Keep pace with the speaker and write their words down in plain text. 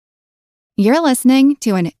You're listening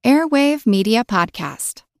to an Airwave Media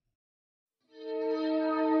Podcast.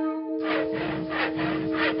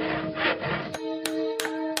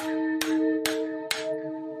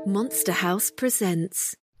 Monster House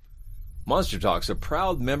presents. Monster Talk's a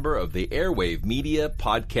proud member of the Airwave Media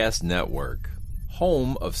Podcast Network,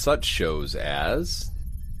 home of such shows as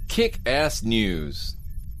Kick-Ass News,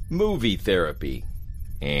 Movie Therapy,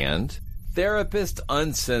 and Therapist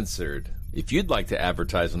Uncensored. If you'd like to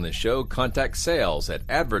advertise on this show, contact sales at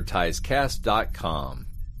advertisecast.com.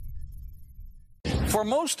 For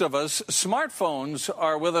most of us, smartphones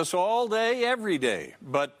are with us all day, every day.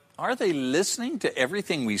 But are they listening to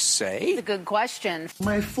everything we say? It's a good question.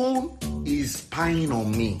 My phone is spying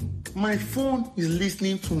on me. My phone is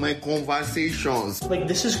listening to my conversations. Like,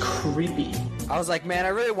 this is creepy. I was like, man, I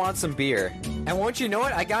really want some beer. And won't you know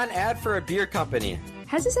it? I got an ad for a beer company.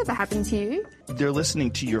 Has this ever happened to you? They're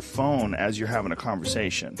listening to your phone as you're having a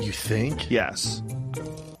conversation. You think? Yes.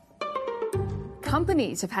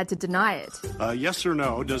 Companies have had to deny it. Yes or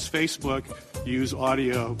no, does Facebook use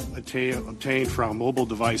audio obtained from mobile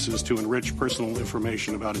devices to enrich personal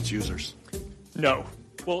information about its users? No.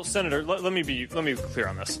 Well, Senator, let me be clear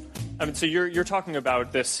on this. I mean, so you're talking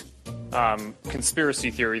about this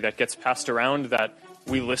conspiracy theory that gets passed around that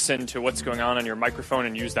we listen to what's going on your microphone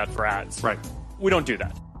and use that for ads. Right. We don't do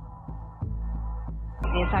that.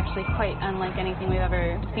 It's actually quite unlike anything we've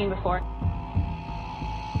ever seen before.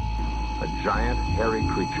 A giant, hairy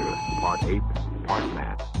creature, part ape, part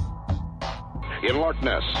man. In Loch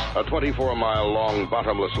Ness, a 24-mile-long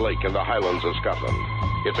bottomless lake in the Highlands of Scotland.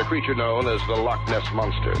 It's a creature known as the Loch Ness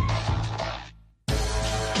Monster.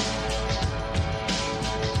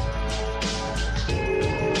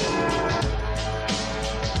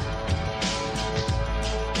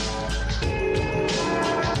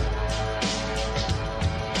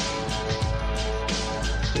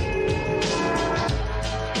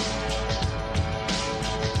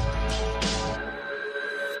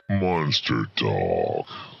 Monster Talk.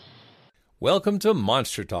 Welcome to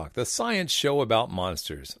Monster Talk, the science show about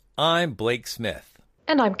monsters. I'm Blake Smith.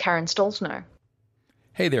 And I'm Karen Stolzno.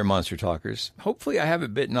 Hey there, Monster Talkers. Hopefully I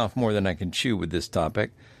haven't bitten off more than I can chew with this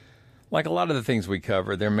topic. Like a lot of the things we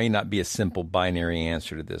cover, there may not be a simple binary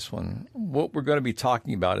answer to this one. What we're going to be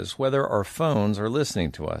talking about is whether our phones are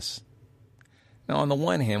listening to us. Now, on the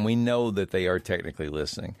one hand, we know that they are technically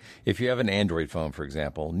listening. If you have an Android phone, for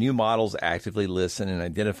example, new models actively listen and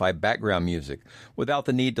identify background music without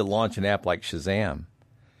the need to launch an app like Shazam.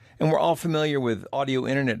 And we're all familiar with audio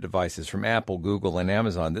internet devices from Apple, Google, and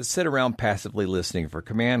Amazon that sit around passively listening for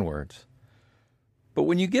command words. But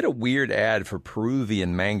when you get a weird ad for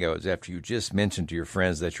Peruvian mangoes after you just mentioned to your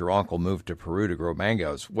friends that your uncle moved to Peru to grow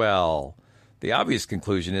mangoes, well, the obvious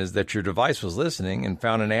conclusion is that your device was listening and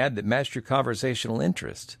found an ad that matched your conversational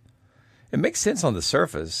interest. It makes sense on the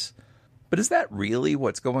surface, but is that really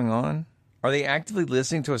what's going on? Are they actively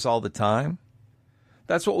listening to us all the time?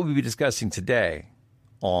 That's what we'll be discussing today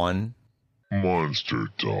on Monster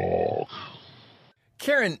Talk.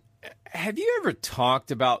 Karen, have you ever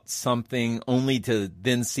talked about something only to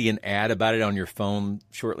then see an ad about it on your phone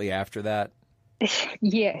shortly after that?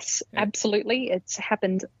 Yes, absolutely. It's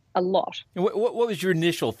happened a lot. What was your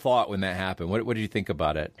initial thought when that happened? What did you think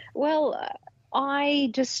about it? Well, I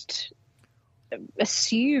just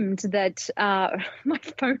assumed that my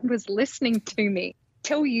phone was listening to me.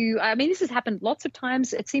 Tell you, I mean, this has happened lots of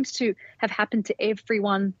times. It seems to have happened to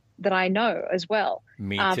everyone that I know as well.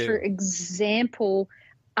 Me too. For example,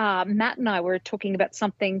 Matt and I were talking about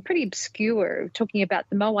something pretty obscure, talking about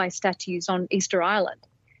the Moai statues on Easter Island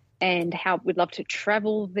and how we'd love to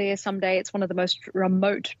travel there someday. It's one of the most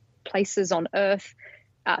remote places on Earth.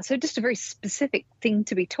 So just a very specific thing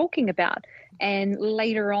to be talking about. And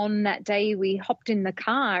later on that day, we hopped in the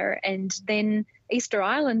car and then Easter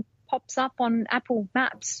Island pops up on Apple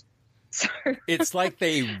Maps. So it's like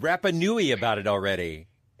they Rapa Nui about it already.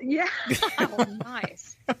 Yeah. Oh,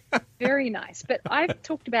 nice. Very nice. But I've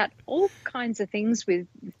talked about all kinds of things with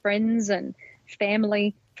friends and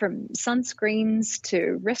family, from sunscreens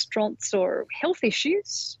to restaurants or health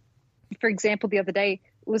issues. For example, the other day I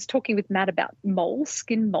was talking with Matt about moles,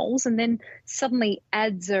 skin moles, and then suddenly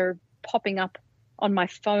ads are popping up on my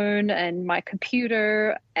phone and my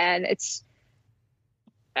computer, and it's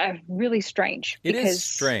really strange. It is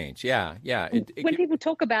strange, yeah. When people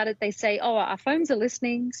talk about it, they say, oh, our phones are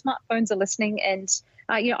listening, smartphones are listening, and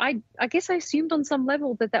I guess I assumed on some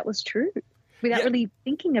level that was true without really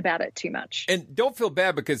thinking about it too much. And don't feel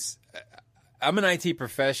bad, because I'm an IT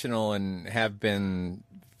professional and have been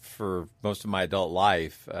for most of my adult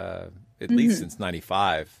life. at least since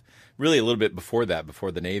 95. Really a little bit before that,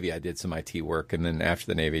 before the Navy, I did some IT work, and then after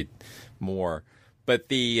the Navy, more. But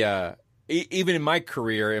even in my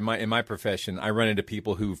career, in my profession, I run into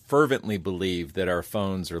people who fervently believe that our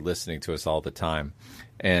phones are listening to us all the time.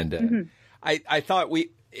 And I thought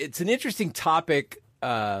it's an interesting topic,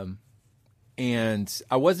 and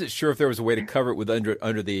I wasn't sure if there was a way to cover it with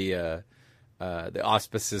under the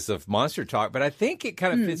auspices of Monster Talk, but I think it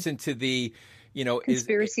kind of fits into the,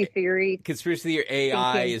 conspiracy theory,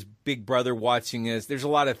 AI thinking. is Big Brother watching us. There's a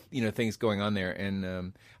lot of things going on there,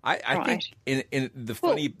 and I think in the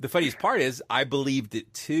funniest part is I believed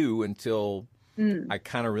it too until I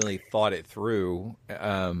kind of really thought it through. So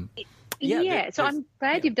I'm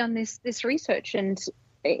glad you've done this research and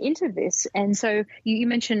into this, and so you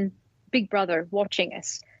mentioned Big Brother watching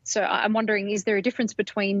us. So I'm wondering, is there a difference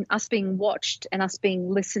between us being watched and us being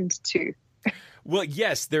listened to? Well,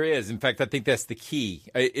 yes, there is. In fact, I think that's the key.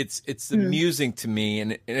 It's amusing to me.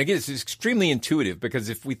 And again, it's extremely intuitive because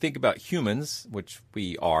if we think about humans, which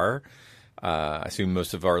we are, I assume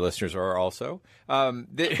most of our listeners are also,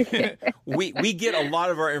 we get a lot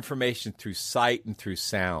of our information through sight and through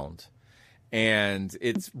sound. And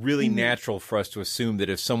it's really natural for us to assume that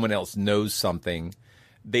if someone else knows something,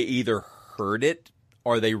 they either heard it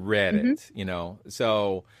or they read it,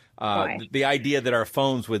 So the idea that our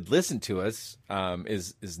phones would listen to us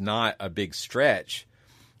is not a big stretch.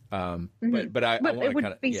 But it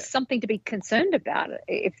would be something to be concerned about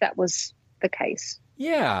if that was the case.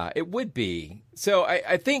 Yeah, it would be. So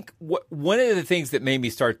I think one of the things that made me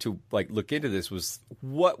start to look into this was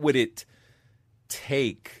what would it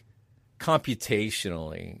take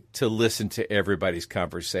computationally to listen to everybody's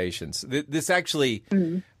conversations. This actually,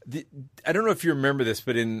 I don't know if you remember this,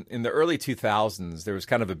 but in the early 2000s, there was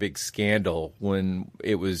kind of a big scandal when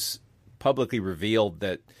it was publicly revealed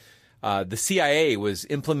that the CIA was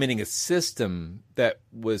implementing a system that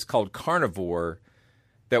was called Carnivore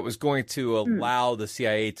that was going to allow the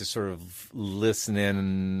CIA to sort of listen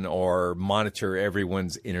in or monitor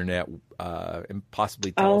everyone's internet and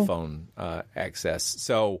possibly telephone access.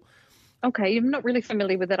 So, okay, I'm not really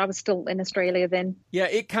familiar with it. I was still in Australia then. Yeah,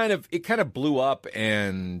 it kind of blew up,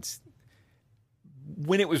 and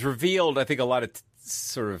when it was revealed, I think a lot of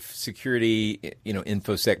sort of security,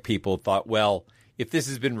 InfoSec people thought, well, if this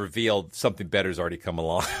has been revealed, something better's already come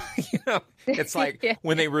along. It's like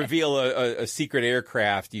when they reveal a secret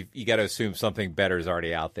aircraft, you got to assume something better is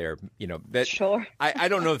already out there. Sure. I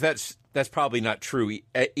don't know if that's probably not true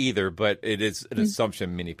either, but it is an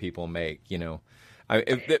assumption many people make.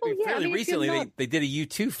 Fairly recently, they did a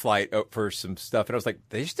U-2 flight for some stuff, and I was like,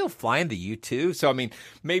 they're still flying the U-2? So, I mean,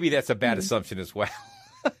 maybe that's a bad assumption as well.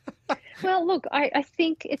 Well, look, I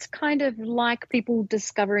think it's kind of like people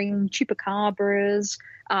discovering chupacabras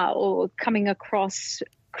or coming across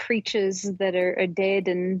creatures that are dead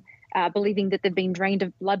and believing that they've been drained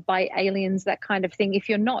of blood by aliens, that kind of thing. If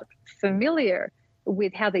you're not familiar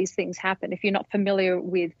with how these things happen, if you're not familiar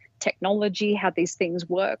with technology, how these things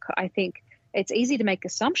work, I think it's easy to make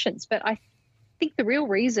assumptions. But I think the real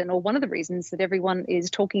reason, or one of the reasons that everyone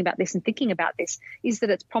is talking about this and thinking about this, is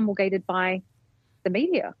that it's promulgated by the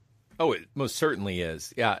media. Oh, it most certainly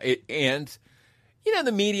is. Yeah. And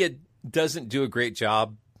the media doesn't do a great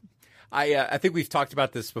job. I think we've talked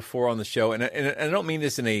about this before on the show, and I don't mean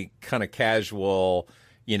this in a kind of casual,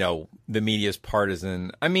 the media's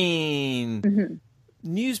partisan. I mean,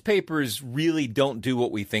 newspapers really don't do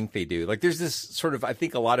what we think they do. Like, there's this sort of, I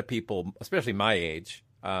think a lot of people, especially my age,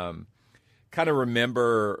 kind of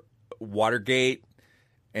remember Watergate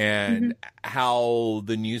and how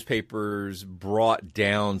the newspapers brought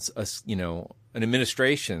down an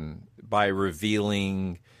administration by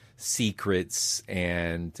revealing secrets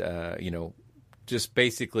and just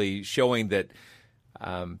basically showing that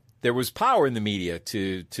there was power in the media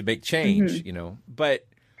to make change.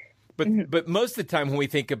 But most of the time when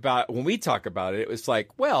we talk about it, it was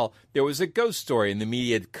like, well, there was a ghost story and the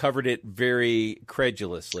media covered it very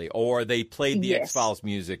credulously, or they played the X-Files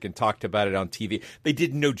music and talked about it on TV. They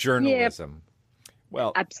did no journalism.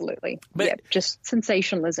 Well, absolutely. But just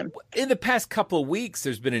sensationalism. In the past couple of weeks,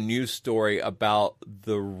 there's been a news story about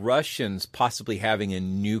the Russians possibly having a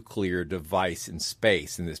nuclear device in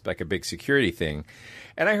space, and it's like a big security thing.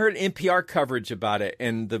 And I heard NPR coverage about it,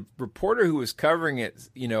 and the reporter who was covering it,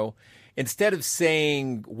 instead of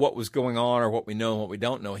saying what was going on or what we know and what we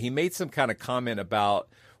don't know, he made some kind of comment about,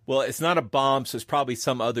 well, it's not a bomb, so it's probably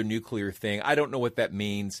some other nuclear thing. I don't know what that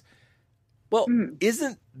means. Well,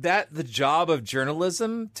 isn't that the job of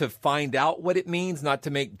journalism, to find out what it means, not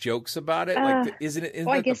to make jokes about it? Isn't it?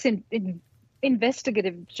 I guess in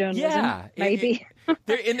investigative journalism, maybe.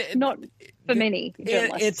 Not for many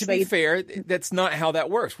journalists. And to be fair, that's not how that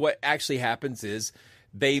works. What actually happens is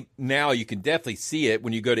now you can definitely see it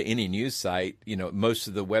when you go to any news site. Most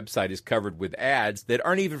of the website is covered with ads that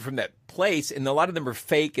aren't even from that place, and a lot of them are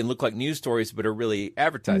fake and look like news stories, but are really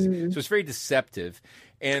advertising. So it's very deceptive.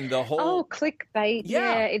 And the whole clickbait.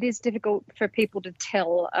 Yeah, it is difficult for people to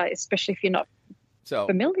tell, especially if you're not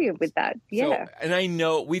familiar with that. Yeah. And I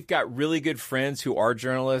know we've got really good friends who are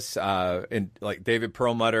journalists, and like David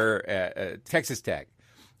Perlmutter at Texas Tech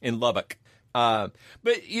in Lubbock. The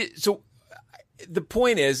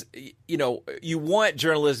point is, you want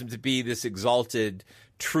journalism to be this exalted,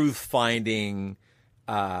 truth-finding,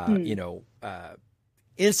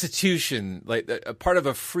 institution. Like a part of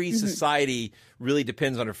a free society really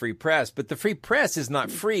depends on a free press. But the free press is not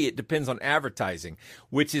free. It depends on advertising,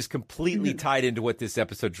 which is completely tied into what this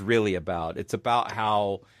episode's really about. It's about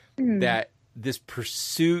how that this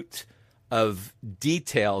pursuit of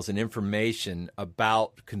details and information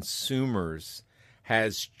about consumers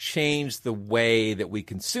has changed the way that we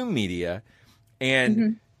consume media,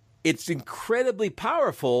 and it's incredibly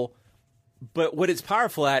powerful. But what it's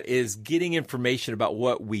powerful at is getting information about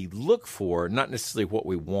what we look for, not necessarily what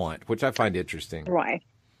we want, which I find interesting. Right.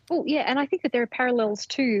 Well, yeah, and I think that there are parallels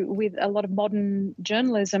too with a lot of modern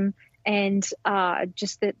journalism and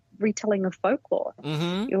just the retelling of folklore.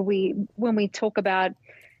 When we talk about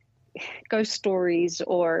ghost stories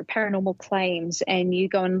or paranormal claims, and you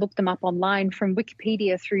go and look them up online from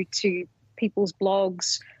Wikipedia through to people's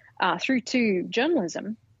blogs, through to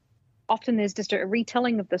journalism, often there's just a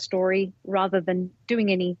retelling of the story rather than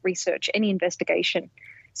doing any research, any investigation.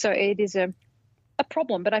 So it is a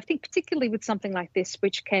problem. But I think particularly with something like this,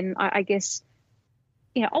 which can, I guess,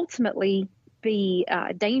 ultimately be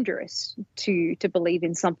dangerous to believe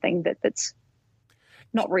in something that's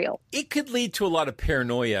not real. It could lead to a lot of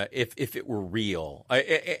paranoia if it were real.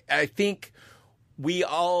 I think we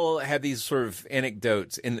all have these sort of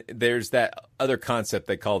anecdotes, and there's that other concept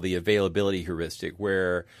they call the availability heuristic,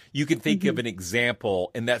 where you can think of an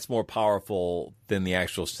example, and that's more powerful than the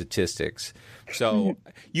actual statistics. So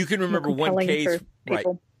you can remember one case, right?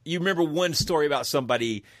 You remember one story about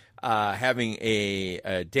somebody having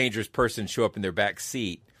a dangerous person show up in their back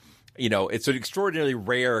seat. It's an extraordinarily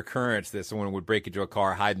rare occurrence that someone would break into a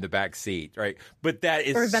car, hide in the back seat, right? But that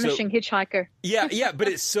is or a vanishing hitchhiker. Yeah, but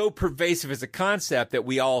it's so pervasive as a concept that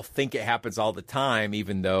we all think it happens all the time,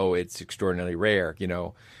 even though it's extraordinarily rare.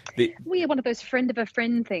 We are one of those friend of a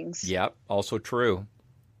friend things. Yep, also true.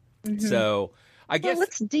 So I guess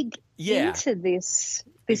let's dig into these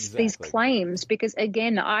claims, because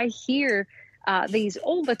again, I hear these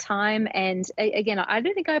all the time, and again, I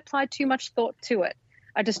don't think I applied too much thought to it.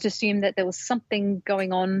 I just assumed that there was something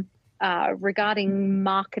going on regarding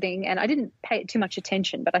marketing, and I didn't pay it too much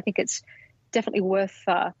attention, but I think it's definitely worth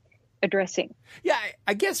addressing. Yeah,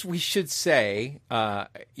 I guess we should say,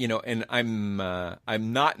 and I'm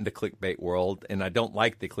not in the clickbait world, and I don't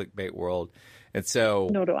like the clickbait world, and so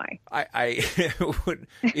nor do I. I would,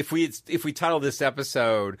 if we title this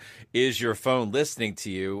episode "Is Your Phone Listening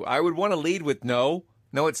to You?" I would want to lead with no,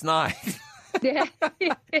 it's not. Yeah.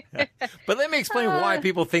 But let me explain why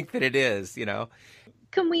people think that it is,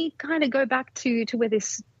 Can we kind of go back to where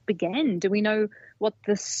this began? Do we know what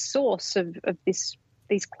the source of these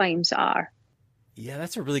claims are? Yeah,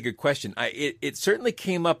 that's a really good question. It certainly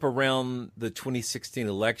came up around the 2016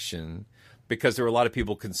 election because there were a lot of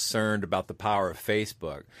people concerned about the power of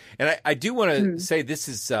Facebook. And I do want to say this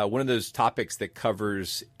is one of those topics that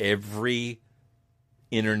covers every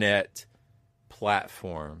internet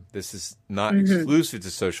platform. This is not exclusive to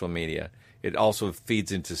social media. It also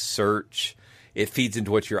feeds into search. It feeds into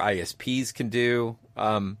what your ISPs can do.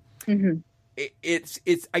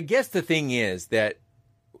 It's. I guess the thing is that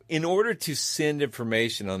in order to send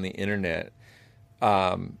information on the internet,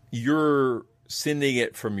 you're sending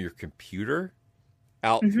it from your computer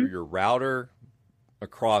out through your router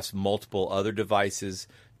across multiple other devices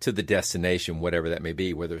to the destination, whatever that may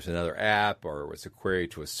be, whether it's another app or it's a query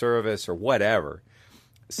to a service or whatever.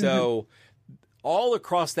 So all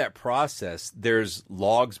across that process, there's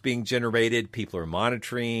logs being generated. People are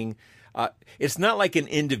monitoring. It's not like an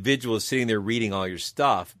individual is sitting there reading all your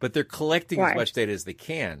stuff, but they're collecting as much data as they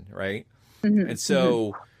can, right? And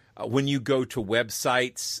so when you go to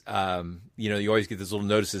websites, you always get those little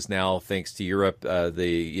notices now, thanks to Europe, do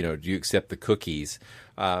you accept the cookies?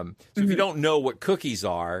 So if you don't know what cookies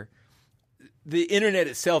are, the internet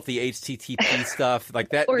itself, the HTTP stuff like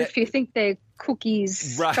that. Or if you think they're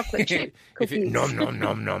cookies, chocolate chip cookies. Nom, nom,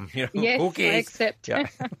 nom, nom. Yes, cookies. I accept. Yeah.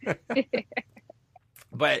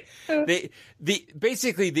 But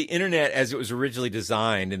basically the internet, as it was originally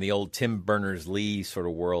designed in the old Tim Berners-Lee sort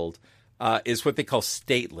of world, is what they call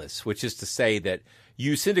stateless, which is to say that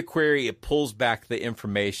you send a query, it pulls back the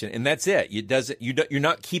information, and that's it. You're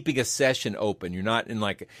not keeping a session open. You're not in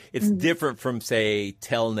it's different from, say,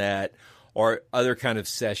 Telnet or other kind of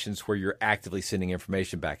sessions where you're actively sending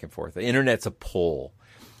information back and forth. The internet's a pull.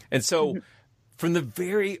 And so from the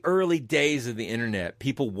very early days of the internet,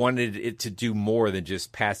 people wanted it to do more than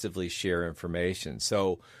just passively share information.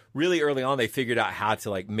 So really early on, they figured out how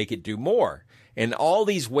to make it do more. And all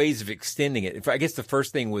these ways of extending it. I guess the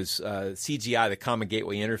first thing was CGI, the Common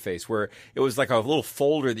Gateway Interface, where it was like a little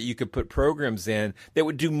folder that you could put programs in that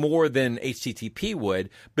would do more than HTTP would,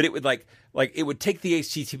 but it would it would take the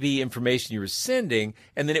HTTP information you were sending,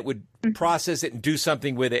 and then it would process it and do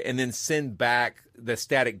something with it, and then send back the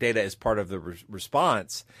static data as part of the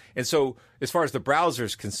response. And so as far as the browser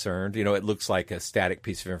is concerned, it looks like a static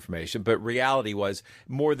piece of information, but reality was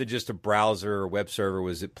more than just a browser or web server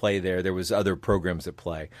was at play there. There was other programs at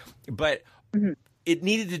play. But it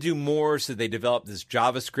needed to do more, so they developed this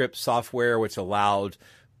JavaScript software which allowed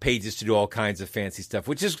pages to do all kinds of fancy stuff,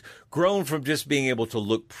 which has grown from just being able to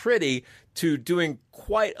look pretty to doing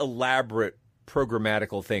quite elaborate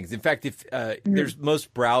programmatical things. In fact, if there's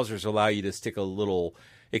most browsers allow you to stick a little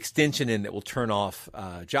extension in that will turn off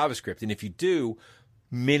JavaScript, and if you do,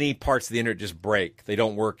 many parts of the internet just break. They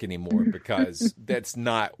don't work anymore because that's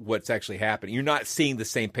not what's actually happening. You're not seeing the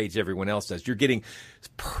same page everyone else does. You're getting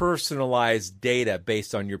personalized data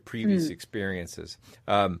based on your previous experiences.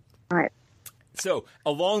 Right. So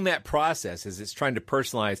along that process, as it's trying to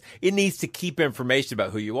personalize, it needs to keep information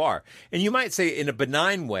about who you are. And you might say in a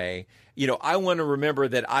benign way, I want to remember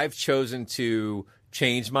that I've chosen to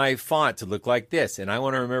change my font to look like this. And I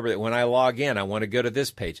want to remember that when I log in, I want to go to this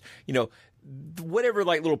page. Whatever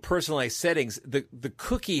little personalized settings, the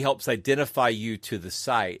cookie helps identify you to the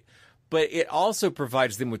site, but it also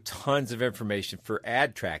provides them with tons of information for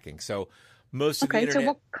ad tracking. So most of the internet... So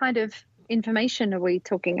what kind of information are we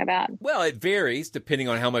talking about? Well, it varies depending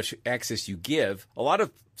on how much access you give. A lot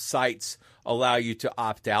of sites allow you to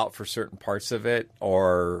opt out for certain parts of it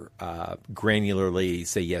or granularly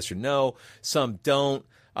say yes or no. Some don't.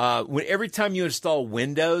 Every time you install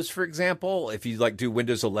Windows, for example, if you do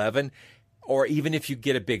Windows 11, or even if you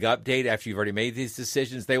get a big update after you've already made these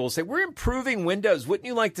decisions, they will say, we're improving Windows. Wouldn't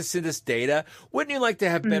you like to send us data? Wouldn't you like to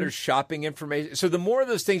have better shopping information? So the more of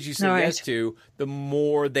those things you say yes to, the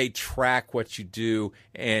more they track what you do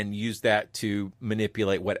and use that to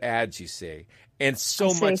manipulate what ads you see. And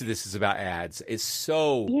so much of this is about ads. Much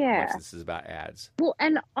of this is about ads. Well,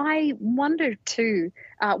 and I wonder too,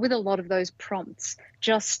 with a lot of those prompts,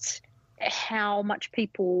 just how much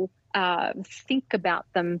people think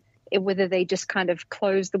about them, whether they just kind of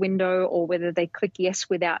close the window or whether they click yes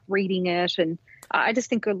without reading it. And I just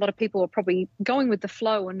think a lot of people are probably going with the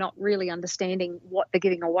flow and not really understanding what they're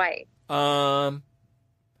giving away. I'm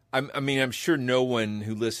sure no one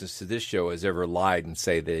who listens to this show has ever lied and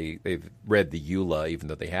say they've read the EULA, even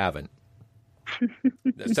though they haven't.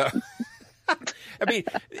 So,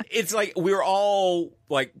 it's like we're all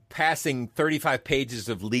passing 35 pages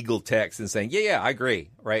of legal text and saying, yeah, I agree,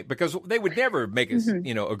 right? Because they would never make us,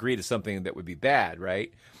 agree to something that would be bad,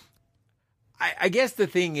 right? I guess the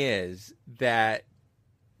thing is that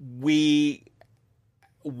we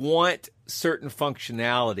want certain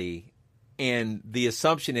functionality, and the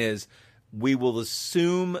assumption is we will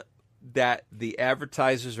assume that the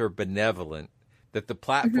advertisers are benevolent, that the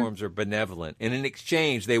platforms are benevolent, and in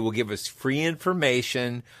exchange, they will give us free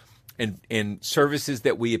information and services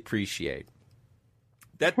that we appreciate.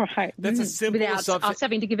 That's a simple without assumption. us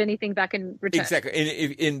having to give anything back in return.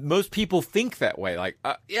 Exactly. And most people think that way.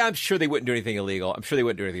 I'm sure they wouldn't do anything illegal. I'm sure they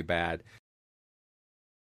wouldn't do anything bad.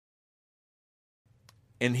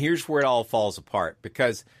 And here's where it all falls apart,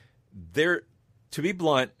 because to be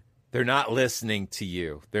blunt, they're not listening to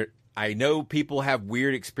you. I know people have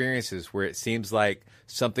weird experiences where it seems like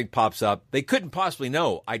something pops up. They couldn't possibly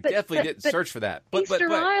know. I definitely didn't search for that. Easter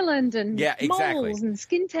Island and exactly. moles and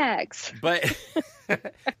skin tags. But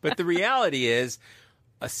the reality is,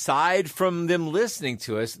 aside from them listening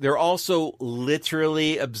to us, they're also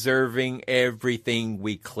literally observing everything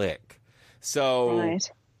we click. So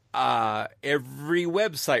every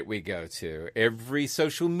website we go to, every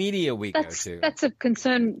social media we go to. That's a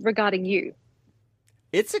concern regarding you.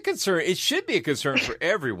 It's a concern. It should be a concern for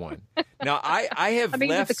everyone. Now, I have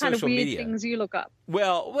left the kind social of weird media. Things you look up.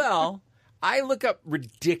 Well, I look up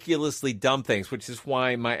ridiculously dumb things, which is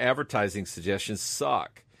why my advertising suggestions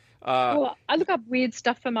suck. Well, I look up weird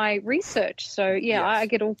stuff for my research. So, yeah, I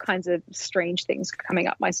get all kinds of strange things coming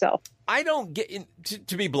up myself. I don't get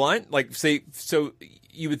to be blunt, like say, so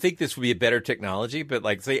you would think this would be a better technology, but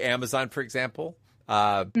like say Amazon, for example,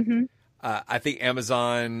 I think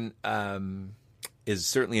Amazon is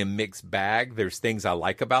certainly a mixed bag. There's things I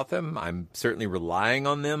like about them. I'm certainly relying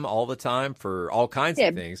on them all the time for all kinds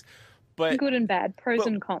of things. But good and bad, pros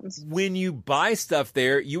and cons. When you buy stuff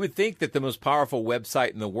there, you would think that the most powerful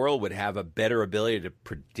website in the world would have a better ability to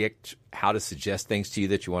predict how to suggest things to you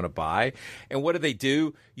that you want to buy. And what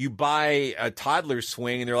do? You buy a toddler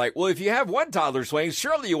swing, and they're like, well, if you have one toddler swing,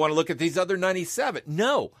 surely you want to look at these other 97.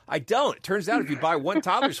 No, I don't. It turns out if you buy one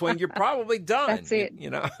toddler swing, you're probably done. That's it. You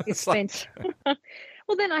know, it's spent.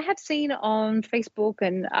 Well, then I have seen on Facebook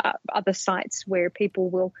and other sites where people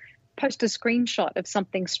will post a screenshot of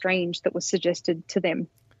something strange that was suggested to them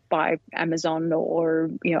by Amazon or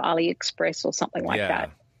AliExpress or something like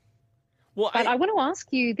that. Well, but I want to ask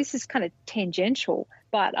you, this is kind of tangential,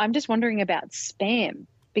 but I'm just wondering about spam,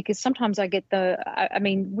 because sometimes I get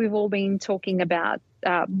we've all been talking about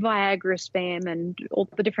Viagra spam and all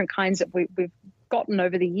the different kinds that we've gotten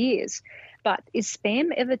over the years. But is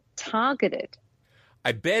spam ever targeted?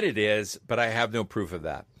 I bet it is, but I have no proof of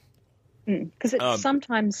that. Because it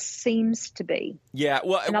sometimes seems to be. Yeah,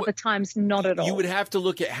 well, and other times not at all. You would have to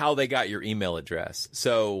look at how they got your email address.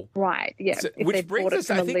 So right, yeah, so, if which they brings bought it us,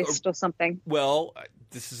 from I a think, list or something. Well,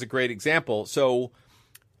 this is a great example. So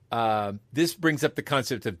this brings up the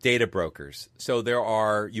concept of data brokers. So there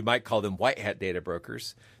are, you might call them white hat data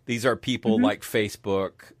brokers. These are people like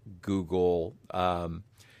Facebook, Google,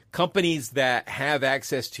 companies that have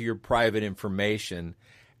access to your private information,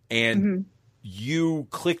 and you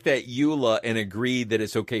click that EULA and agree that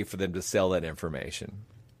it's okay for them to sell that information.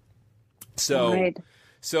 So,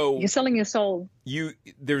 so you're selling your soul.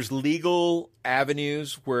 There's legal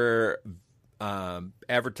avenues where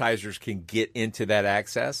advertisers can get into that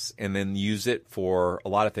access and then use it for a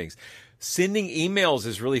lot of things. Sending emails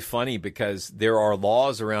is really funny because there are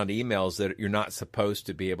laws around emails that you're not supposed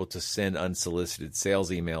to be able to send unsolicited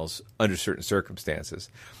sales emails under certain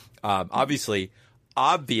circumstances. Obviously,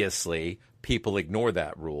 people ignore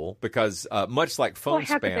that rule because much like phone spam.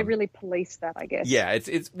 How could they really police that, I guess? Yeah,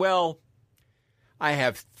 well, I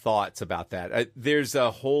have thoughts about that. There's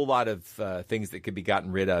a whole lot of things that could be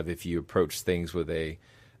gotten rid of if you approach things with a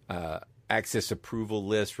access approval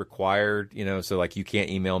list required, so like you can't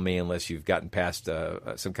email me unless you've gotten past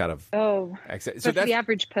some kind of access. So that's the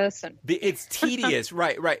average person. It's tedious,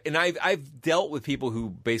 right. And I've dealt with people who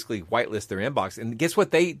basically whitelist their inbox, and guess what?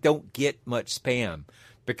 They don't get much spam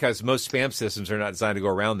because most spam systems are not designed to go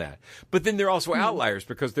around that. But then they're also outliers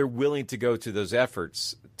because they're willing to go to those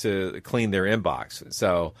efforts to clean their inbox.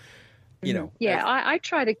 So, Yeah, I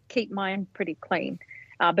try to keep mine pretty clean,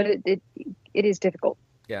 but it is difficult.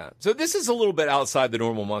 Yeah. So this is a little bit outside the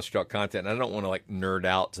normal Monster Talk content. I don't want to nerd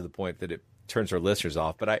out to the point that it turns our listeners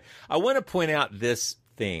off, but I want to point out this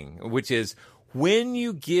thing, which is when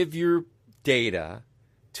you give your data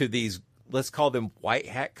to these, let's call them white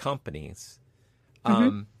hat companies,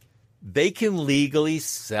 they can legally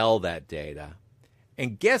sell that data.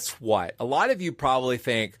 And guess what? A lot of you probably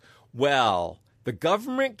think, well, the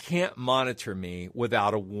government can't monitor me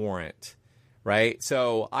without a warrant. Right?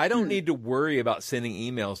 So I don't need to worry about sending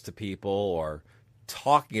emails to people or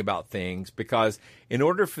talking about things because in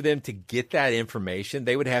order for them to get that information,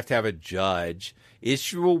 they would have to have a judge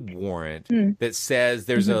issue a warrant that says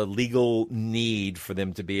there's a legal need for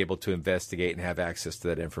them to be able to investigate and have access to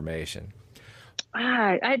that information.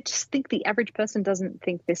 I just think the average person doesn't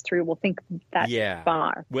think this through, will think that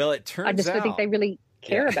far. Well, it turns out. I just don't think they really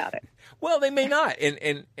care about it. Well, they may not.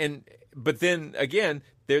 But then again,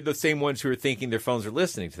 they're the same ones who are thinking their phones are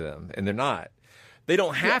listening to them, and they're not. They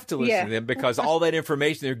don't have to listen to them because all that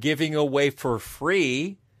information they're giving away for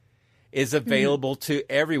free is available to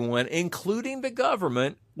everyone, including the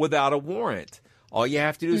government, without a warrant. All you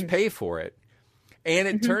have to do is pay for it. And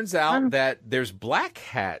it turns out that there's black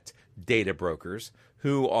hat data brokers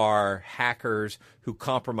who are hackers who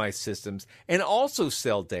compromise systems and also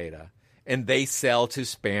sell data. And they sell to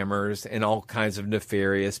spammers and all kinds of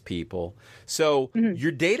nefarious people. So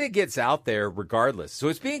your data gets out there regardless. So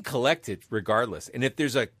it's being collected regardless. And if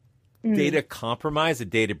there's a data compromise, a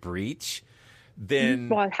data breach, then...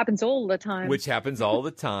 Well, it happens all the time. Which happens all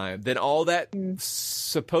the time. Then all that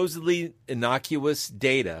supposedly innocuous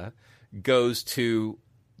data goes to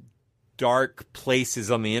dark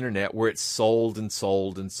places on the internet where it's sold and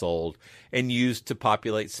sold and sold and used to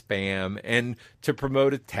populate spam and to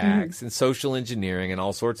promote attacks and social engineering and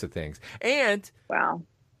all sorts of things. And wow,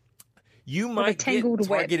 you might get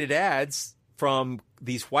targeted ads from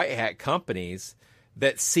these white hat companies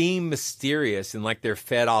that seem mysterious and like they're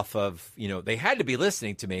fed off of, they had to be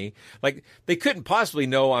listening to me. Like they couldn't possibly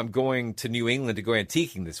know I'm going to New England to go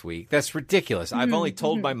antiquing this week. That's ridiculous. I've only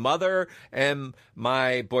told my mother and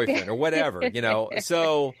my boyfriend or whatever,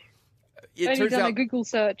 So it turns out a Google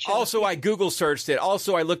search. Also, I Google searched it.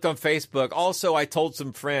 Also, I looked on Facebook. Also, I told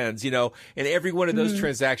some friends, and every one of those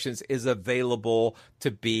transactions is available to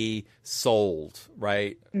be sold,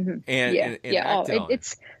 right? And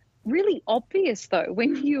it's really obvious, though,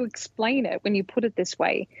 when you explain it, when you put it this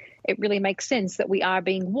way. It really makes sense that we are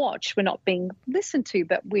being watched. We're not being listened to,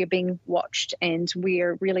 but we're being watched, and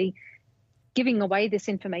we're really giving away this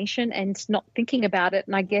information and not thinking about it.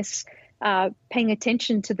 And I guess paying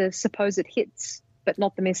attention to the supposed hits, but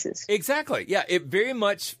not the misses. Exactly. Yeah, it very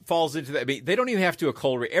much falls into that. I mean, they don't even have to do a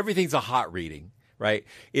cold read. Everything's a hot reading, right?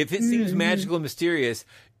 If it seems magical and mysterious,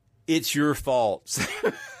 it's your fault.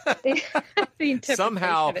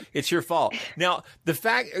 Somehow it's your fault. Now, the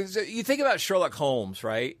fact you think about Sherlock Holmes,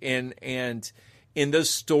 right? And in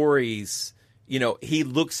those stories, he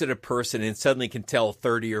looks at a person and suddenly can tell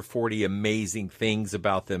 30 or 40 amazing things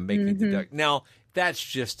about them, making deduct. Now, that's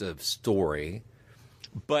just a story,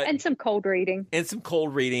 and some cold reading.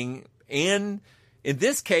 And in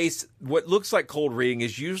this case, what looks like cold reading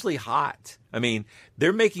is usually hot. I mean,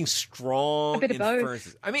 they're making strong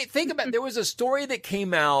inferences. I mean, think about there was a story that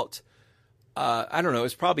came out, I don't know, it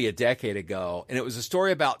was probably a decade ago, and it was a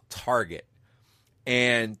story about Target.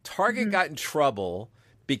 And Target got in trouble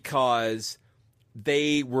because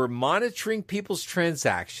they were monitoring people's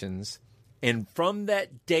transactions, and from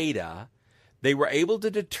that data, they were able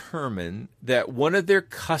to determine that one of their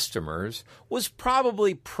customers was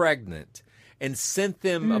probably pregnant and sent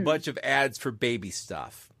them a bunch of ads for baby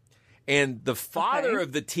stuff. And the father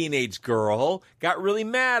of the teenage girl got really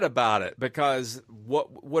mad about it because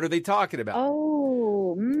what are they talking about?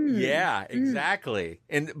 Yeah, exactly.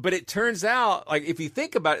 But it turns out, like, if you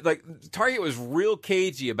think about it, like, Target was real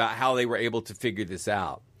cagey about how they were able to figure this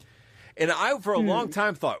out. And I, for a long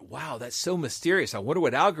time, thought, wow, that's so mysterious. I wonder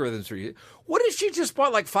what algorithms are using. What if she just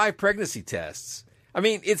bought like 5 pregnancy tests? I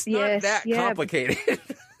mean, it's not that complicated.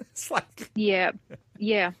 It's like... Yeah.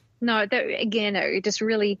 No, again, it just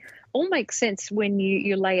really all makes sense when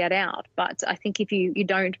you lay it out. But I think if you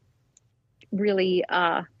don't really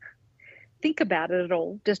think about it at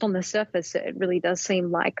all, just on the surface, it really does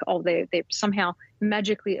seem like, they're somehow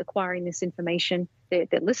magically acquiring this information. They're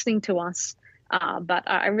listening to us. But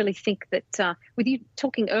I really think that with you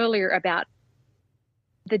talking earlier about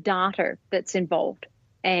the data that's involved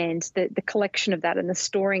and the collection of that and the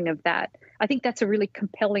storing of that, I think that's a really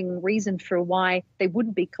compelling reason for why they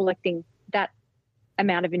wouldn't be collecting that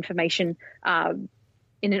amount of information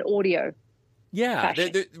in an audio. Yeah,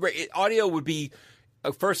 audio would be,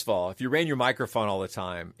 first of all, if you ran your microphone all the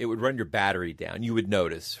time, it would run your battery down. You would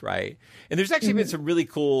notice, right? And there's actually been some really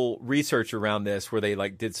cool research around this where they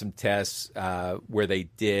did some tests where they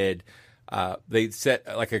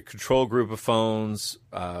set like a control group of phones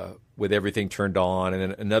with everything turned on, and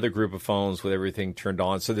then another group of phones with everything turned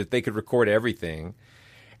on, so that they could record everything.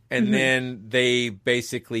 And then they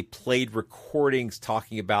basically played recordings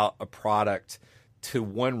talking about a product to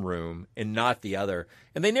one room and not the other.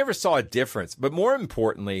 And they never saw a difference. But more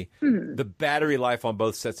importantly, the battery life on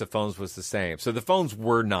both sets of phones was the same. So the phones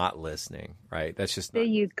were not listening, right? That's just There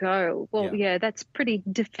you go. Well, yeah, that's pretty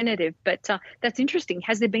definitive. But that's interesting.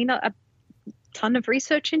 Has there been a ton of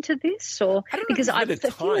research into this? Or I don't know, because I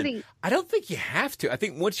don't think you have to. I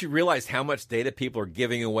think once you realize how much data people are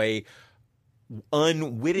giving away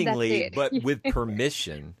unwittingly, but with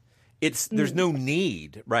permission, there's no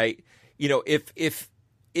need, right?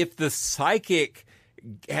 If the psychic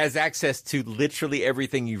has access to literally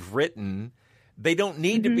everything you've written, they don't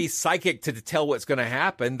need to be psychic to tell what's going to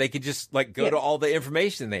happen. They could just go to all the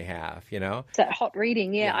information they have, It's that hot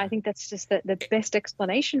reading. Yeah, I think that's just the best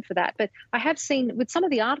explanation for that. But I have seen with some of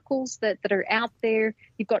the articles that are out there,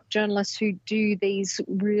 you've got journalists who do these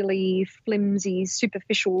really flimsy,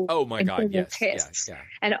 superficial tests. Yeah.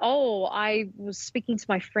 And I was speaking to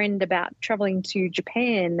my friend about traveling to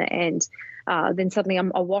Japan, and then suddenly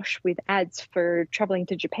I'm awash with ads for traveling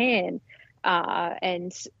to Japan.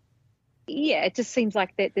 And yeah, it just seems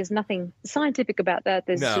like that there's nothing scientific about that.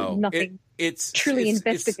 There's nothing truly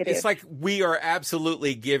investigative. It's like we are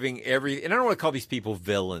absolutely giving and I don't want to call these people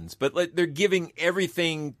villains, but they're giving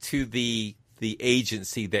everything to the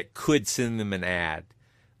agency that could send them an ad.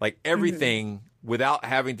 Like everything without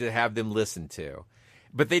having to have them listen to.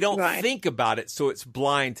 but they don't think about it, so it's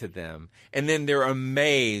blind to them. And then they're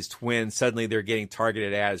amazed when suddenly they're getting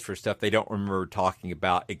targeted ads for stuff they don't remember talking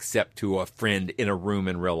about except to a friend in a room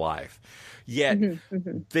in real life. Yet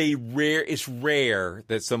it's rare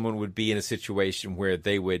that someone would be in a situation where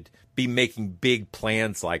they would be making big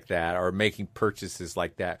plans like that or making purchases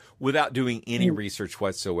like that without doing any research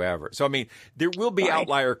whatsoever. So, I mean, there will be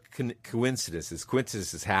outlier coincidences.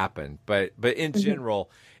 Coincidences happen, but in general,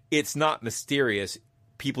 it's not mysterious.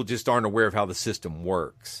 People just aren't aware of how the system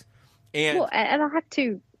works. And I have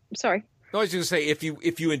to. Sorry. I was just going to say,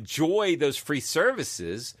 if you enjoy those free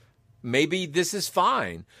services, maybe this is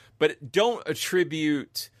fine. But don't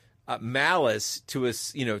attribute malice to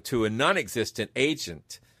a non-existent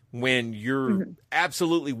agent when you're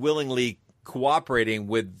absolutely willingly cooperating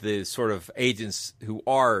with the sort of agents who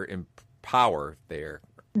are in power there.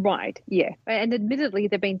 Right. Yeah. And admittedly,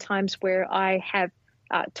 there've been times where I have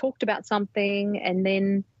talked about something and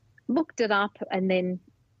then looked it up and then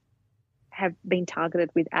have been targeted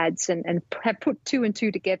with ads and have put two and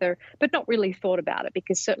two together, but not really thought about it,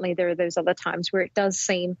 because certainly there are those other times where it does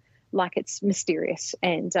seem like it's mysterious.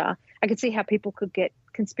 And I could see how people could get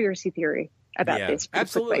conspiracy theory about this.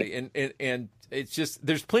 Absolutely. And it's just,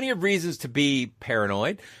 there's plenty of reasons to be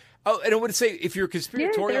paranoid. Oh, and I want to say, if you're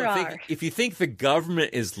conspiratorial, if you think the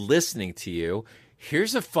government is listening to you,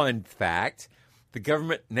 here's a fun fact. The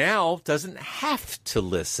government now doesn't have to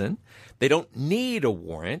listen. They don't need a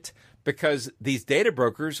warrant, because these data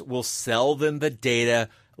brokers will sell them the data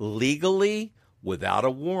legally without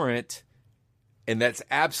a warrant. And that's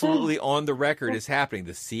absolutely on the record is happening.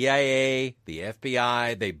 The CIA, the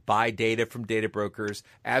FBI, they buy data from data brokers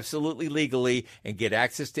absolutely legally and get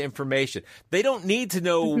access to information. They don't need to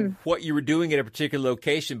know what you were doing at a particular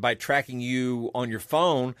location by tracking you on your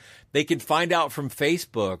phone. They can find out from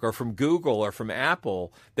Facebook or from Google or from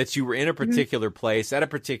Apple that you were in a particular place at a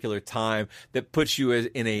particular time that puts you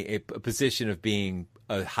in a position of being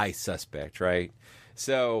a high suspect, right?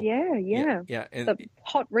 So yeah. And the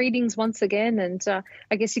hot readings once again, and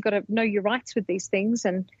I guess you've got to know your rights with these things,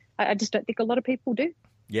 and I just don't think a lot of people do.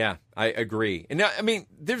 Yeah, I agree. And now, I mean,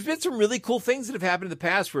 there's been some really cool things that have happened in the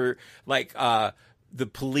past where, like, the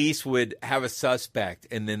police would have a suspect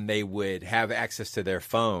and then they would have access to their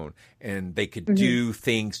phone and they could do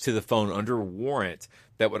things to the phone under a warrant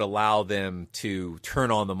that would allow them to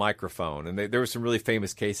turn on the microphone. And there were some really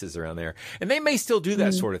famous cases around there. And they may still do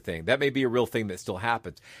that sort of thing. That may be a real thing that still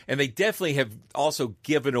happens. And they definitely have also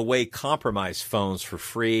given away compromised phones for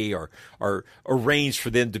free or arranged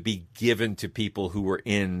for them to be given to people who were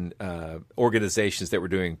in organizations that were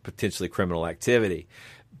doing potentially criminal activity.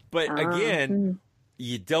 But again,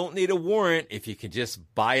 you don't need a warrant if you can just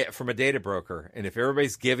buy it from a data broker. And if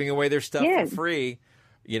everybody's giving away their stuff for free,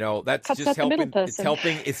 that's Cuts just helping. It's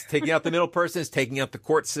helping. It's taking out the middle person. It's taking out the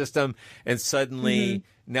court system. And suddenly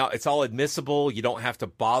now it's all admissible. You don't have to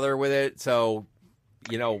bother with it. So,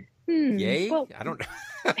 yay. Well, I don't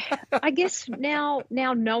know. I guess now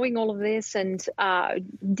knowing all of this and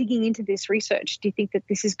digging into this research, do you think that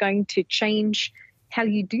this is going to change how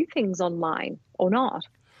you do things online or not?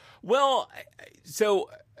 Well,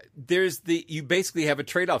 so you basically have a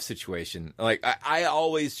trade-off situation. Like I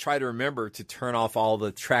always try to remember to turn off all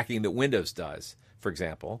the tracking that Windows does, for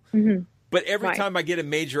example. But every time I get a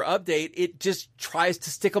major update, it just tries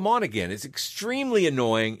to stick them on again. It's extremely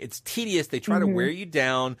annoying. It's tedious. They try to wear you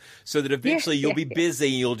down so that eventually you'll be busy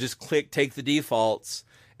and you'll just take the defaults,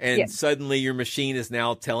 and suddenly your machine is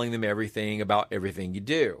now telling them everything about everything you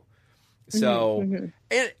do. So,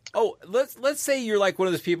 and let's say you're like one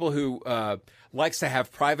of those people who likes to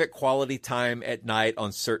have private quality time at night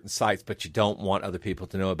on certain sites, but you don't want other people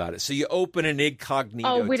to know about it. So you open an incognito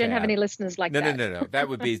tab. Oh, we don't have any listeners like that. No. That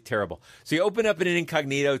would be terrible. So you open up an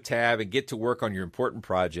incognito tab and get to work on your important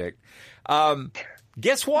project.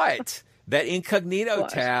 Guess what? That incognito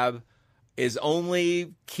tab is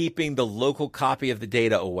only keeping the local copy of the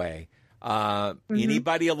data away.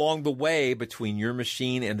 Anybody along the way between your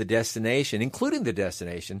machine and the destination, including the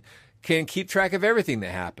destination, can keep track of everything that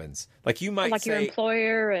happens. Like you might say, your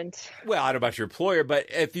employer and. Well, I don't know about your employer, but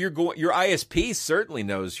if you're your ISP certainly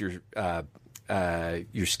knows your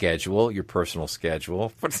schedule, your personal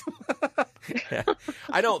schedule.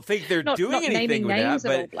 I don't think they're doing anything with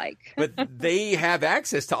that, but they have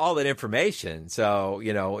access to all that information. So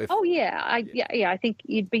if. Oh yeah, I think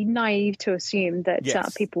you'd be naive to assume that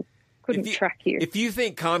people couldn't track you. If you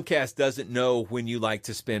think Comcast doesn't know when you like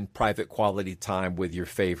to spend private quality time with your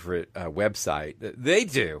favorite website, they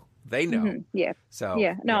do. They know. Yeah. So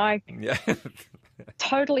I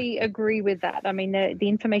totally agree with that. I mean, the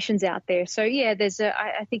information's out there. So yeah, there's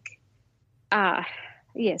I think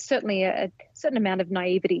certainly a certain amount of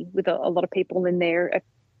naivety with a lot of people in their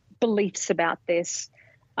beliefs about this.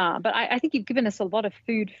 But I think you've given us a lot of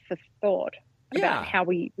food for thought about how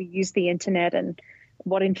we use the internet and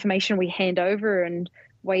what information we hand over and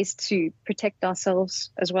ways to protect ourselves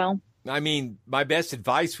as well. I mean, my best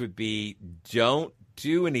advice would be don't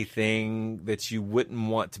do anything that you wouldn't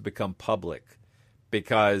want to become public,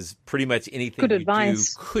 because pretty much anything you do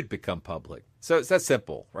could become public. So it's that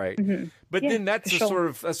simple, right? Mm-hmm. But then that's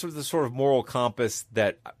the sort of moral compass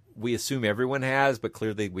that we assume everyone has, but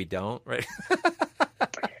clearly we don't, right?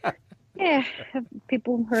 Yeah,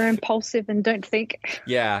 people who are impulsive and don't think.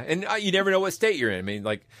 Yeah, and you never know what state you're in. I mean,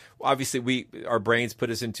 like, obviously our brains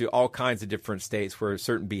put us into all kinds of different states where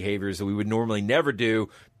certain behaviors that we would normally never do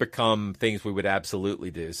become things we would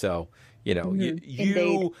absolutely do. So, you know,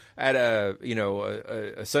 you at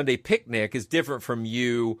a Sunday picnic is different from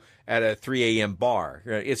you at a 3 a.m. bar.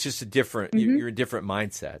 It's just a different, you're in different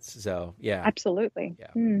mindsets. So, yeah. Absolutely.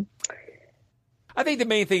 Yeah. Mm. I think the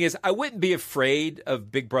main thing is I wouldn't be afraid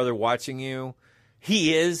of Big Brother watching you.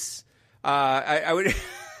 He is. I would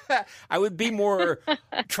I would be more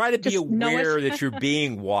try to be aware that you're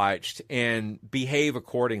being watched and behave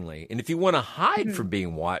accordingly. And if you want to hide from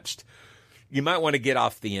being watched, you might want to get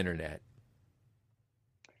off the internet.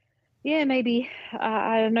 Yeah, maybe.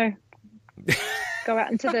 I don't know. Go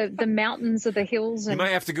out into the mountains or the hills. And you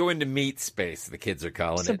might have to go into meat space, the kids are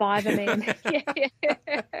calling survive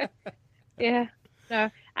it. Yeah. No,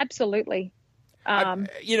 absolutely.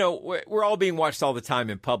 We're all being watched all the time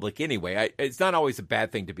in public anyway. It's not always a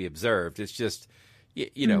bad thing to be observed. It's just, I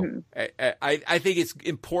think it's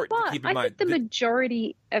important to keep in mind. I think the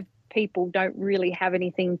majority of people don't really have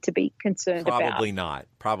anything to be concerned about.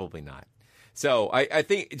 Probably not. So I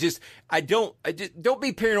think don't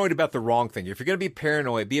be paranoid about the wrong thing. If you're going to be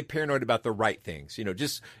paranoid about the right things.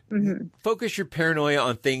 Just focus your paranoia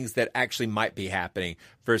on things that actually might be happening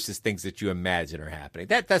versus things that you imagine are happening.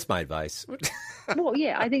 That's my advice. Well,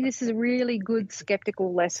 yeah, I think this is a really good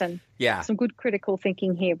skeptical lesson. Yeah. Some good critical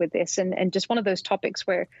thinking here with this, and just one of those topics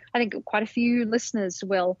where I think quite a few listeners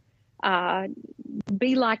will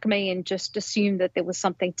be like me and just assume that there was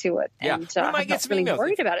something to it. Yeah. And I'm not really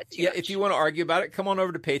worried about it too much. If you want to argue about it, come on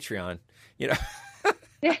over to Patreon.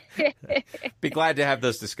 Be glad to have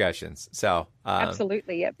those discussions. So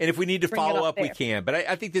absolutely, yep. And if we need to follow up, we can. But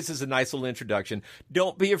I think this is a nice little introduction.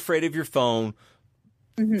 Don't be afraid of your phone,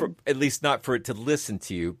 at least not for it to listen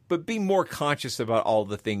to you, but be more conscious about all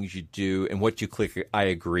the things you do and what you click I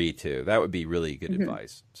agree to. That would be really good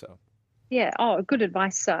advice. So. Yeah. Oh, good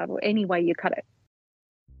advice. Any way you cut it.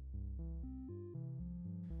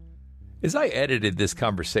 As I edited this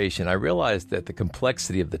conversation, I realized that the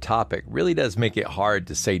complexity of the topic really does make it hard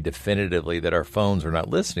to say definitively that our phones are not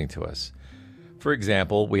listening to us. For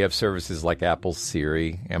example, we have services like Apple's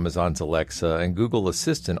Siri, Amazon's Alexa, and Google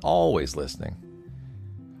Assistant always listening.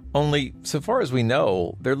 Only, so far as we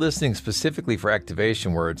know, they're listening specifically for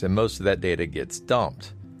activation words, and most of that data gets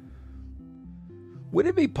dumped. Would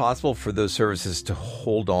it be possible for those services to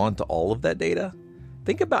hold on to all of that data?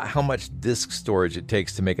 Think about how much disk storage it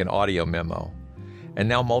takes to make an audio memo, and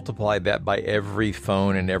now multiply that by every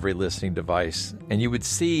phone and every listening device, and you would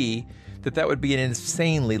see that would be an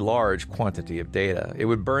insanely large quantity of data. It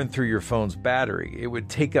would burn through your phone's battery, it would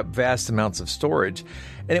take up vast amounts of storage,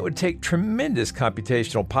 and it would take tremendous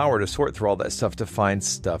computational power to sort through all that stuff to find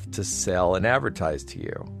stuff to sell and advertise to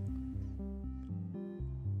you.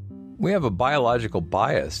 We have a biological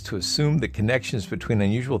bias to assume that connections between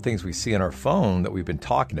unusual things we see on our phone that we've been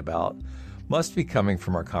talking about must be coming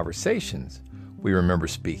from our conversations. We remember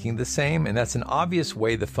speaking the same, and that's an obvious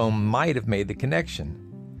way the phone might have made the connection.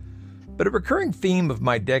 But a recurring theme of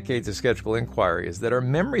my decades of skeptical inquiry is that our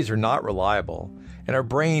memories are not reliable, and our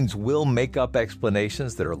brains will make up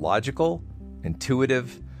explanations that are logical,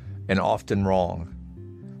 intuitive, and often wrong.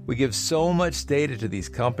 We give so much data to these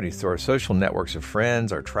companies through our social networks of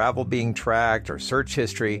friends, our travel being tracked, our search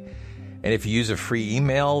history, and if you use a free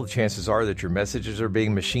email, chances are that your messages are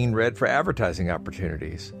being machine read for advertising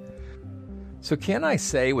opportunities. So can I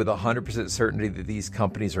say with 100% certainty that these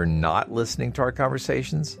companies are not listening to our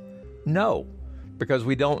conversations? No, because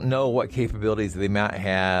we don't know what capabilities they might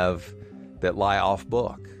have that lie off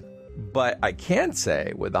book. But I can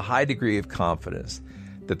say with a high degree of confidence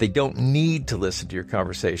that they don't need to listen to your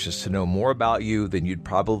conversations to know more about you than you'd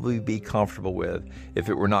probably be comfortable with if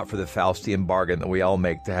it were not for the Faustian bargain that we all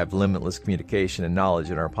make to have limitless communication and knowledge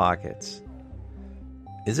in our pockets.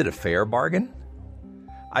 Is it a fair bargain?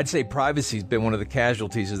 I'd say privacy's been one of the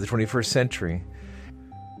casualties of the 21st century.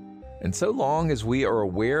 And so long as we are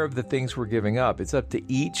aware of the things we're giving up, it's up to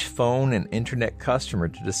each phone and internet customer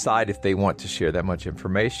to decide if they want to share that much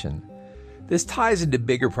information. This ties into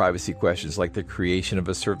bigger privacy questions like the creation of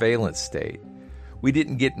a surveillance state. We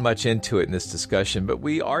didn't get much into it in this discussion, but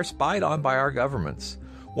we are spied on by our governments.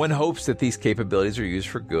 One hopes that these capabilities are used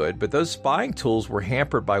for good, but those spying tools were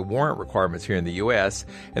hampered by warrant requirements here in the U.S.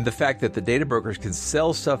 and the fact that the data brokers can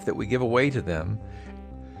sell stuff that we give away to them,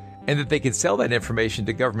 and that they can sell that information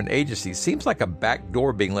to government agencies seems like a back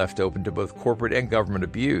door being left open to both corporate and government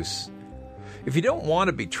abuse. If you don't want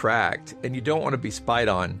to be tracked and you don't want to be spied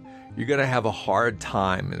on, you're going to have a hard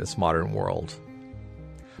time in this modern world.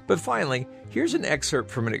 But finally, here's an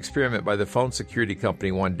excerpt from an experiment by the phone security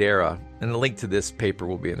company Wandera, and a link to this paper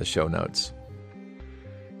will be in the show notes.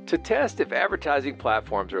 To test if advertising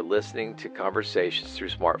platforms are listening to conversations through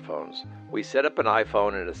smartphones, we set up an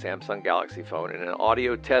iPhone and a Samsung Galaxy phone in an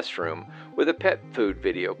audio test room with a pet food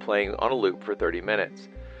video playing on a loop for 30 minutes.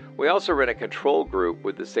 We also ran a control group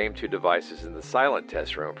with the same two devices in the silent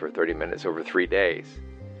test room for 30 minutes over 3 days.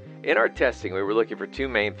 In our testing, we were looking for two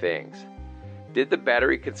main things. Did the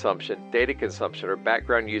battery consumption, data consumption, or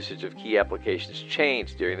background usage of key applications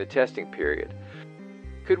change during the testing period?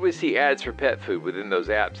 Could we see ads for pet food within those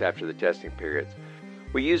apps after the testing periods?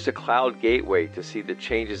 We used a cloud gateway to see the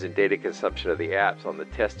changes in data consumption of the apps on the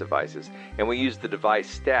test devices, and we used the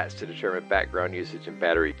device stats to determine background usage and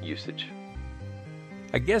battery usage.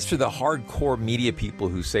 I guess for the hardcore media people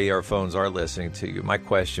who say our phones are listening to you, my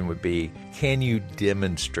question would be, can you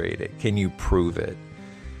demonstrate it? Can you prove it?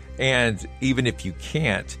 And even if you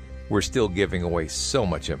can't, we're still giving away so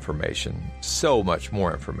much information, so much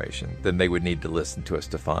more information than they would need to listen to us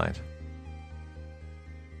to find.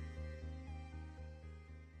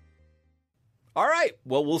 All right.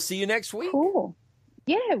 Well, we'll see you next week. Cool.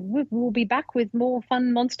 Yeah, we'll be back with more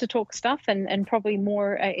fun Monster Talk stuff and probably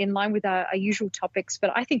more in line with our usual topics.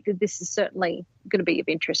 But I think that this is certainly going to be of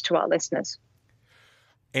interest to our listeners.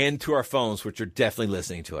 And to our phones, which are definitely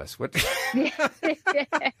listening to us. What?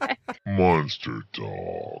 Monster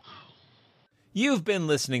Talk. You've been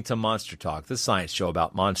listening to Monster Talk, the science show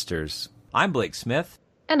about monsters. I'm Blake Smith.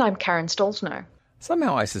 And I'm Karen Stolzno.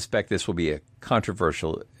 Somehow I suspect this will be a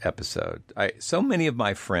controversial episode. So many of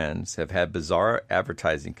my friends have had bizarre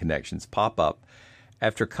advertising connections pop up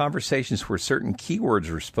after conversations where certain keywords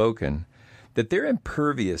were spoken that they're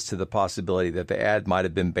impervious to the possibility that the ad might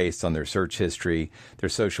have been based on their search history, their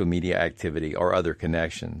social media activity, or other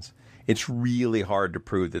connections. It's really hard to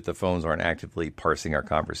prove that the phones aren't actively parsing our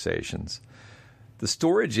conversations. The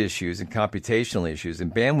storage issues and computational issues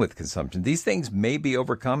and bandwidth consumption, these things may be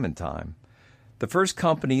overcome in time. The first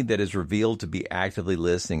company that is revealed to be actively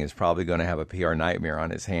listening is probably going to have a PR nightmare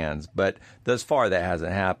on its hands, but thus far that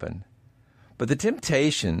hasn't happened. But the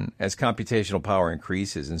temptation, as computational power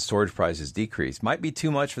increases and storage prices decrease, might be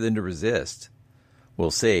too much for them to resist.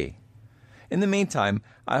 We'll see. In the meantime,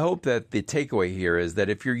 I hope that the takeaway here is that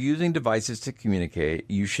if you're using devices to communicate,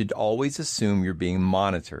 you should always assume you're being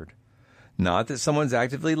monitored. Not that someone's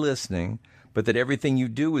actively listening, but that everything you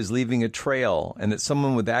do is leaving a trail and that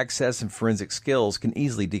someone with access and forensic skills can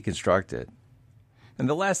easily deconstruct it. And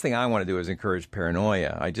the last thing I want to do is encourage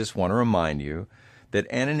paranoia. I just want to remind you that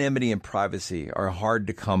anonymity and privacy are hard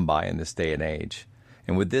to come by in this day and age.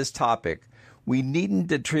 And with this topic, we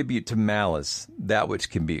needn't attribute to malice that which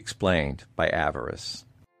can be explained by avarice.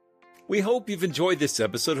 We hope you've enjoyed this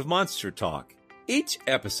episode of Monster Talk. Each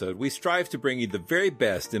episode, we strive to bring you the very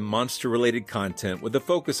best in monster-related content with a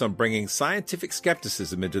focus on bringing scientific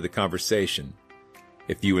skepticism into the conversation.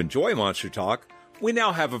 If you enjoy Monster Talk, we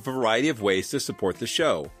now have a variety of ways to support the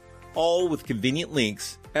show, all with convenient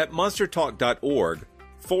links at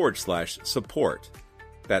monstertalk.org/support.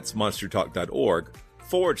 That's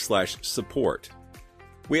monstertalk.org/support.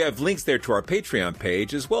 We have links there to our Patreon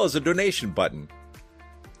page as well as a donation button.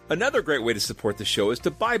 Another great way to support the show is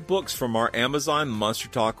to buy books from our Amazon Monster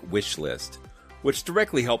Talk wish list, which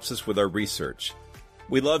directly helps us with our research.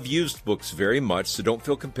 We love used books very much, so don't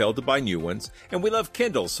feel compelled to buy new ones, and we love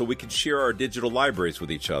Kindle so we can share our digital libraries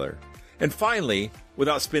with each other. And finally,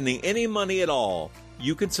 without spending any money at all,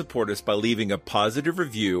 you can support us by leaving a positive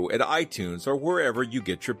review at iTunes or wherever you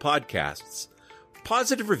get your podcasts.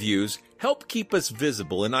 Positive reviews help keep us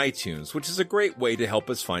visible in iTunes, which is a great way to help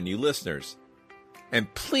us find new listeners.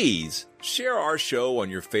 And please share our show on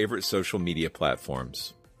your favorite social media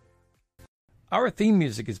platforms. Our theme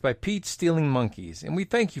music is by Pete's Stealing Monkeys, and we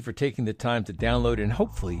thank you for taking the time to download and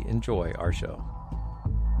hopefully enjoy our show.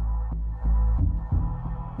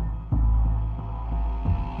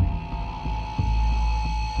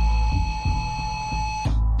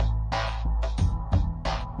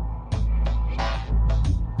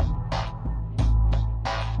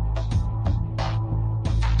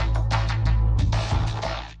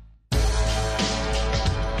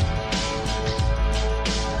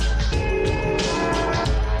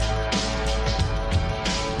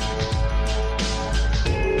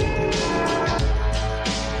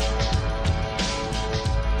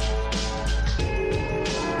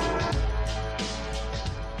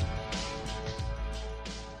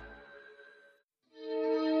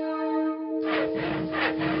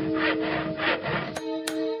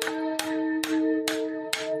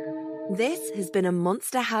 This has been a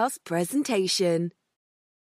Monster House presentation.